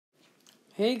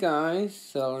Hey guys,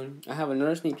 so I have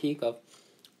another sneak peek of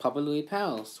Papa Louie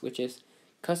Pals, which is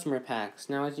customer packs.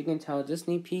 Now, as you can tell, this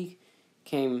sneak peek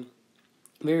came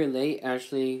very late.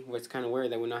 Actually, what's kind of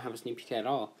weird that we don't have a sneak peek at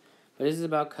all. But this is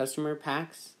about customer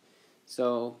packs,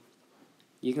 so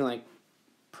you can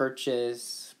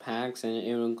purchase packs, and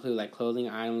it will include clothing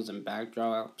items and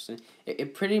backdrops, and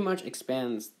it pretty much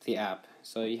expands the app,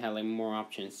 so you have more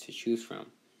options to choose from.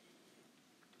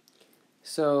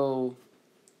 So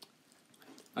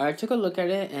I took a look at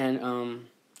it, and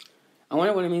I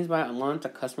wonder what it means by launch a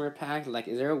customer pack.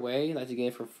 Is there a way to get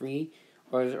it for free,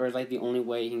 or is the only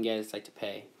way you can get it is to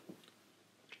pay?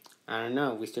 I don't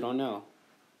know. We still don't know,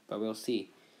 but we'll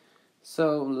see.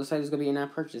 So it looks like there's gonna be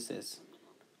in-app purchases,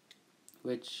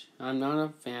 which I'm not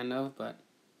a fan of, but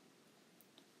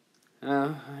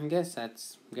I guess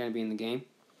that's gonna be in the game.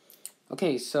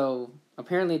 Okay, so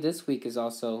apparently this week is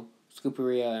also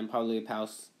Scooperia and probably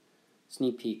Pals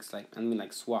sneak peeks.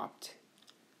 Swapped.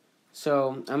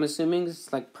 So I'm assuming it's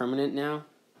permanent now.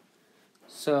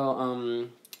 So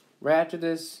right after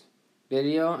this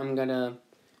video, I'm gonna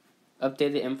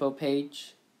update the info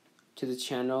page to the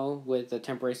channel with the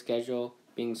temporary schedule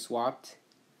being swapped.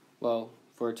 Well,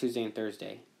 for Tuesday and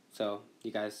Thursday. So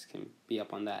you guys can be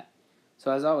up on that.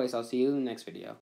 So as always, I'll see you in the next video.